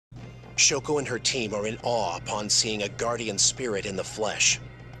Shoko and her team are in awe upon seeing a guardian spirit in the flesh.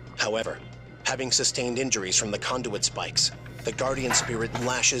 However, having sustained injuries from the conduit spikes, the guardian spirit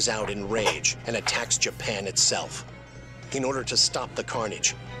lashes out in rage and attacks Japan itself. In order to stop the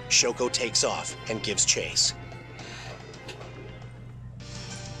carnage, Shoko takes off and gives chase.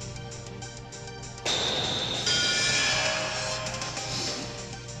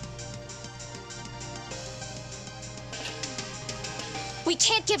 We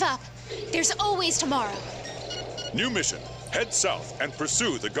can't give up. There's always tomorrow. New mission. Head south and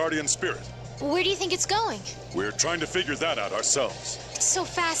pursue the Guardian Spirit. Where do you think it's going? We're trying to figure that out ourselves. It's so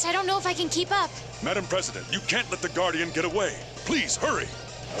fast, I don't know if I can keep up. Madam President, you can't let the Guardian get away. Please, hurry.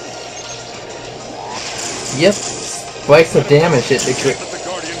 Yep. Spikes will damage it,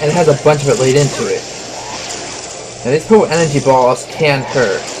 and it has a bunch of it laid into it. Now these purple energy balls can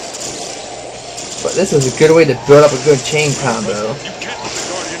hurt. But this is a good way to build up a good chain combo.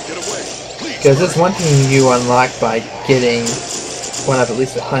 Because this is one thing you unlock by getting one of at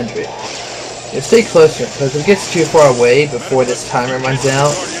least 100. You stay closer, because if it gets too far away before this timer runs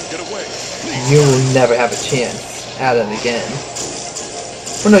out, you will never have a chance at it again.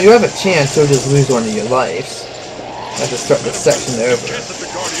 Well, no, you have a chance, you'll just lose one of your lives. You have to start this section over.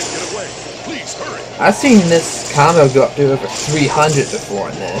 I've seen this combo go up to over 300 before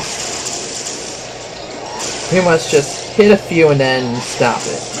in this. Pretty much just hit a few and then stop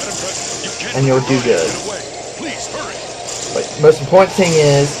it. And you'll do good. But the most important thing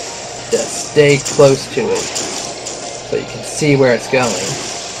is just stay close to it. So you can see where it's going.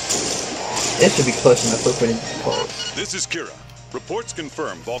 It should be close enough for it to pulse. This is Kira. Reports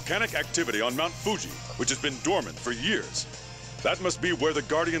confirm volcanic activity on Mount Fuji, which has been dormant for years. That must be where the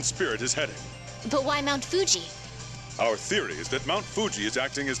Guardian Spirit is heading. But why Mount Fuji? Our theory is that Mount Fuji is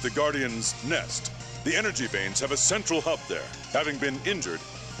acting as the Guardian's nest. The energy veins have a central hub there. Having been injured,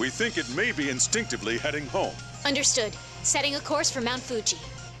 we think it may be instinctively heading home. Understood. Setting a course for Mount Fuji.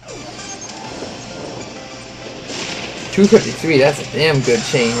 253, that's a damn good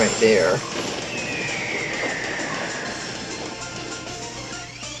chain right there.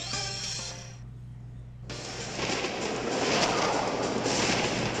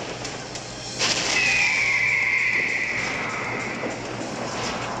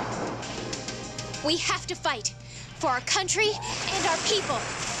 We have to fight for our country and our people.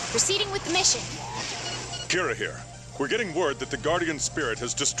 Proceeding with the mission. Kira here. We're getting word that the Guardian Spirit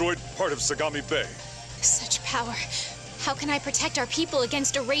has destroyed part of Sagami Bay. Such power. How can I protect our people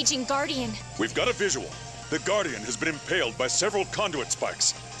against a raging Guardian? We've got a visual. The Guardian has been impaled by several conduit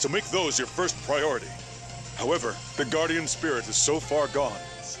spikes, so make those your first priority. However, the Guardian Spirit is so far gone,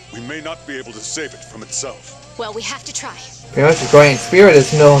 we may not be able to save it from itself. Well, we have to try. Pretty much the Guardian Spirit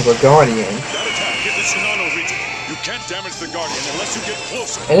is no longer Guardian. That attack hit the Shinano region. You can't damage the Guardian unless you get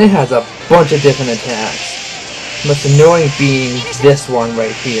closer. And it has a bunch of different attacks. Most annoying being this one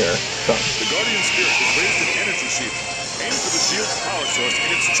right here. So. The Guardian Spirit has raised an energy shield. Aim for the shield's power source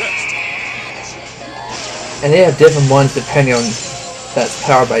in its chest. And they have different ones depending on that's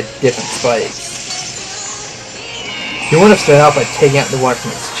powered by different spikes. You want to start out by taking out the one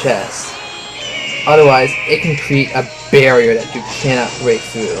from its chest. Otherwise, it can create a barrier that you cannot break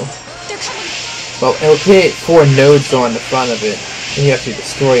through. Well, it will create 4 nodes on the front of it, and you have to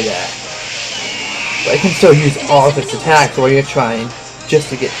destroy that. But it can still use all of its attacks while you're trying, just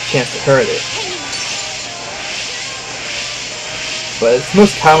to get a chance to hurt it. But its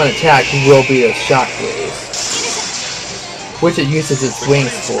most common attack will be those shockwaves, which it uses its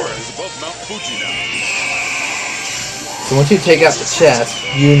wings for. So once you take out the chest,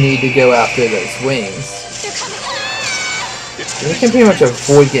 you need to go after those wings. And you can pretty much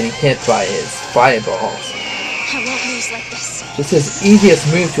avoid getting hit by its fireballs. I won't lose like this. This is the easiest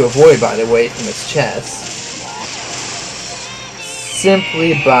move to avoid, by the way, from its chest.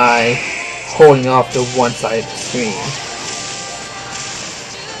 Simply by holding off to one side of the screen.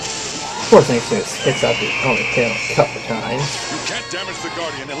 Of course, it hits out the only hit a couple of times. You can't damage the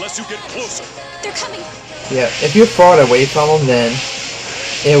Guardian unless you get closer. They're coming. Yeah, if you're far away from them, then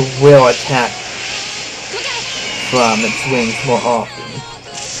it will attack from its wings more often.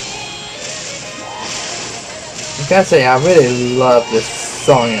 I gotta say, I really love this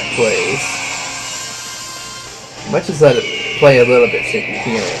song it plays. Let's just let it play a little bit so you can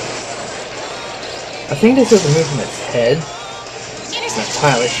hear it. I think this is a move from its head. I'm not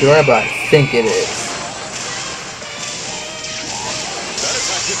entirely sure, but I think it is.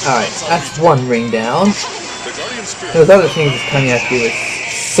 Alright, that's one ring down. Those other things it's coming at you is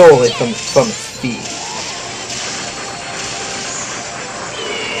solely from its feet.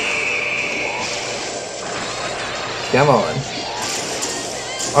 Come on.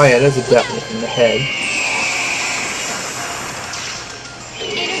 Oh yeah, those are definitely from the head.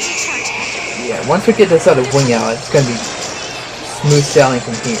 Energy charge. Yeah, once we get this other wing out, it's gonna be smooth sailing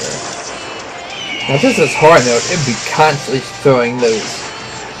from here. Now if this was hard though, it'd be constantly throwing those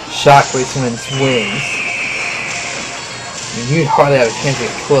shockwaves from its wings. I mean, you'd hardly have a chance to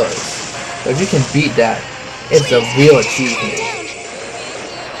get close. But if you can beat that, it's a real achievement.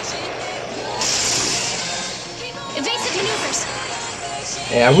 Evasive maneuvers.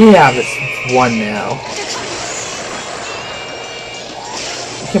 Yeah, we have this one now.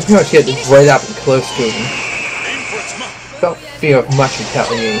 You can pretty much get this right up and close to him. Without fear of much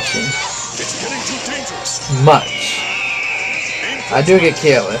retaliation. It's getting too dangerous. Much. I do get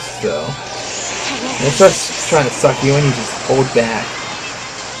careless, though. When it starts trying to suck you in, you just hold back.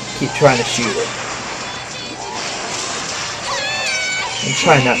 Keep trying to shoot it. And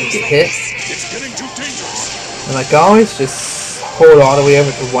try not to get hit. It's getting too dangerous. And like always, just hold all the way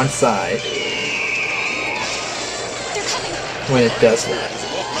over to one side. When it does that.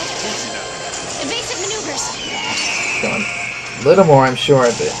 Evasive maneuvers. Done. A little more, I'm sure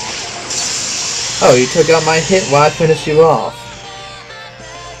of it. Oh, you took out my hit while I finished you off.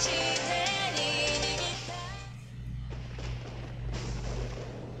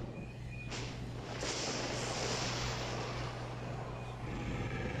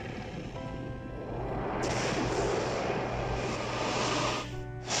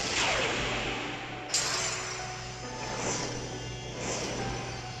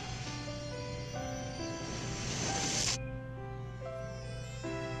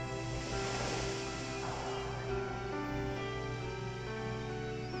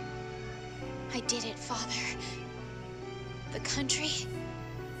 I did it, Father. The country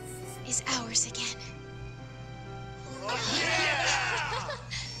is ours again.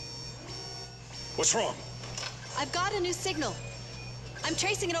 What's wrong? I've got a new signal. I'm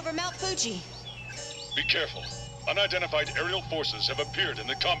tracing it over Mount Fuji. Be careful. Unidentified aerial forces have appeared in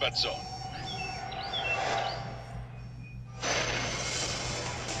the combat zone.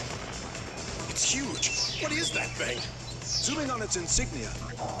 It's huge. What is that thing? Zooming on its insignia.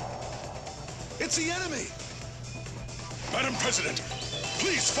 It's the enemy! Madam President,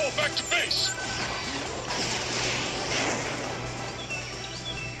 please fall back to base!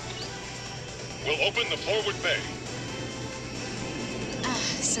 We'll open the forward bay.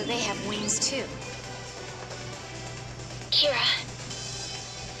 So they have wings too. Kira,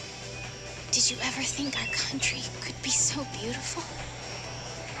 did you ever think our country could be so beautiful?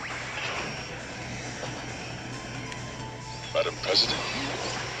 Madam President.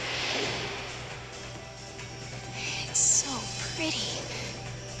 It's so pretty.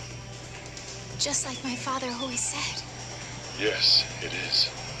 Just like my father always said. Yes, it is.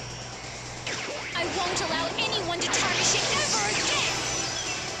 I won't allow anyone to tarnish it ever again!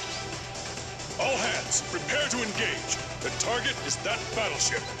 All hands, prepare to engage. The target is that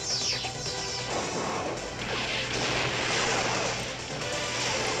battleship.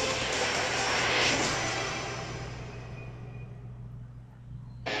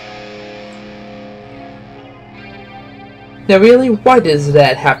 Now really, why does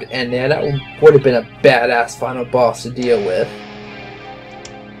that have to end there? That would have been a badass final boss to deal with.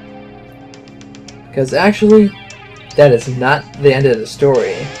 Because actually, that is not the end of the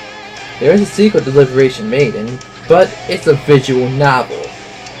story. There is a sequel to Liberation Maiden, but it's a visual novel.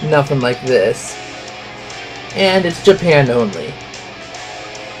 Nothing like this. And it's Japan only.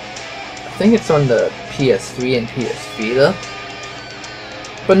 I think it's on the PS3 and PS Vita.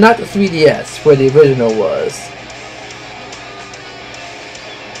 But not the 3DS, where the original was.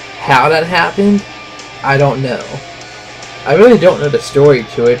 How that happened, I don't know. I really don't know the story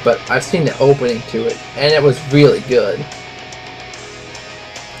to it, but I've seen the opening to it, and it was really good.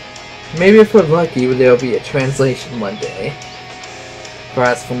 Maybe if we're lucky, there'll be a translation one day. But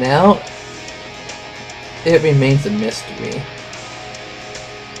as for now, it remains a mystery.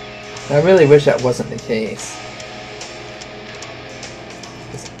 I really wish that wasn't the case.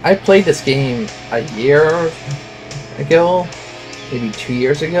 I played this game a year ago, maybe 2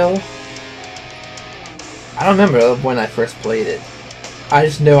 years ago. I don't remember when I first played it. I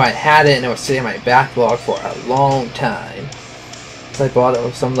just know I had it and it was sitting in my backlog for a long time. So I bought it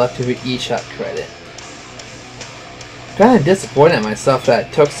with some leftover eShop credit. I'm kind of disappointed in myself that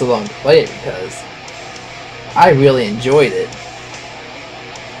it took so long to play it because I really enjoyed it.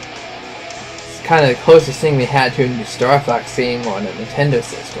 It's kind of the closest thing we had to a new Star Fox game on a Nintendo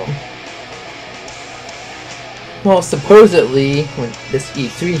system. Well, supposedly, when this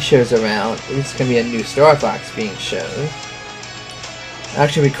E3 shows around, there's going to be a new Star Fox being shown. I'm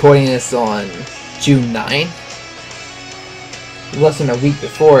actually recording this on June 9th. less than a week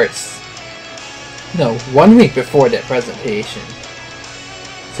before no, 1 week before that presentation.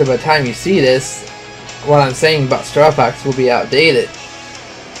 So by the time you see this, what I'm saying about Star Fox will be outdated.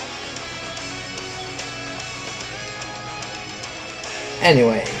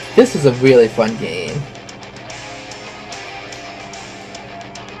 Anyway, this is a really fun game.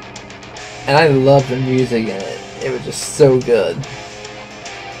 And I love the music in it. It was just so good.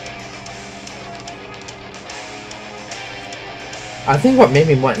 I think what made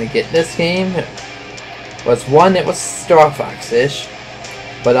me want to get this game was, one, it was Star Fox-ish,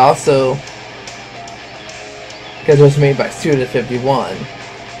 but also because it was made by Suda51,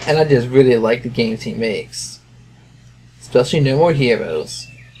 and I just really like the games he makes. Especially No More Heroes.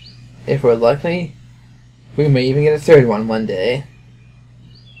 If we're lucky, we may even get a third one day.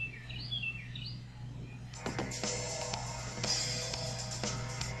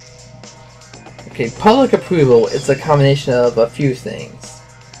 Okay, public approval is a combination of a few things.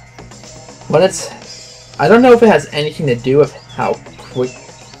 One, I don't know if it has anything to do with how quick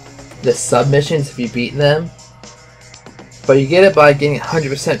the submissions if you beat them, but you get it by getting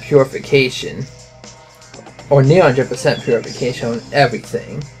 100% purification, or near 100% purification on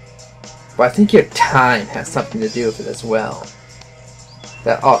everything. But I think your time has something to do with it as well.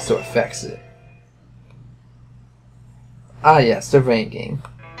 That also affects it. Ah yes, the ranking.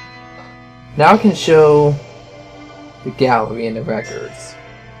 Now I can show the gallery and the records.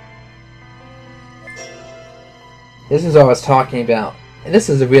 This is what I was talking about, and this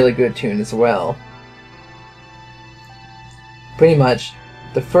is a really good tune as well. Pretty much,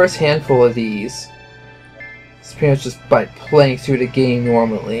 the first handful of these is pretty much just by playing through the game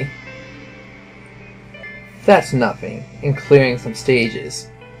normally. That's nothing, and clearing some stages.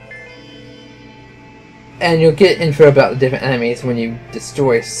 And you'll get info about the different enemies when you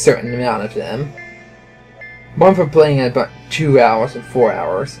destroy a certain amount of them. One for playing at about 2 hours and 4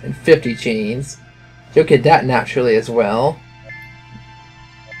 hours, and 50 chains. You'll get that naturally as well.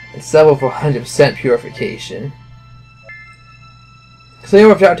 And several for 100% purification. Clear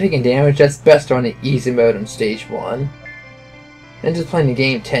without taking damage, that's best on the easy mode on stage 1. And just playing the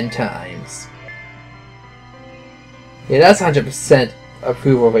game 10 times. Yeah, that's 100%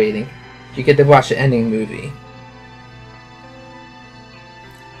 approval rating. You get to watch the ending movie.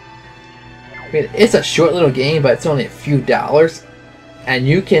 It's a short little game, but it's only a few dollars. And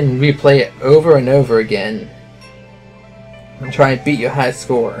you can replay it over and over again. And try and beat your high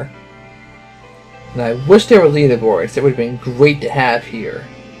score. And I wish there were leaderboards. It would have been great to have here.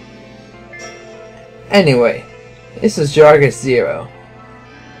 Anyway, this is Jargus 0.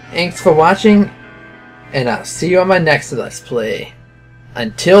 Thanks for watching, and I'll see you on my next Let's Play.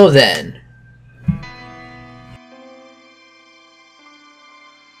 Until then.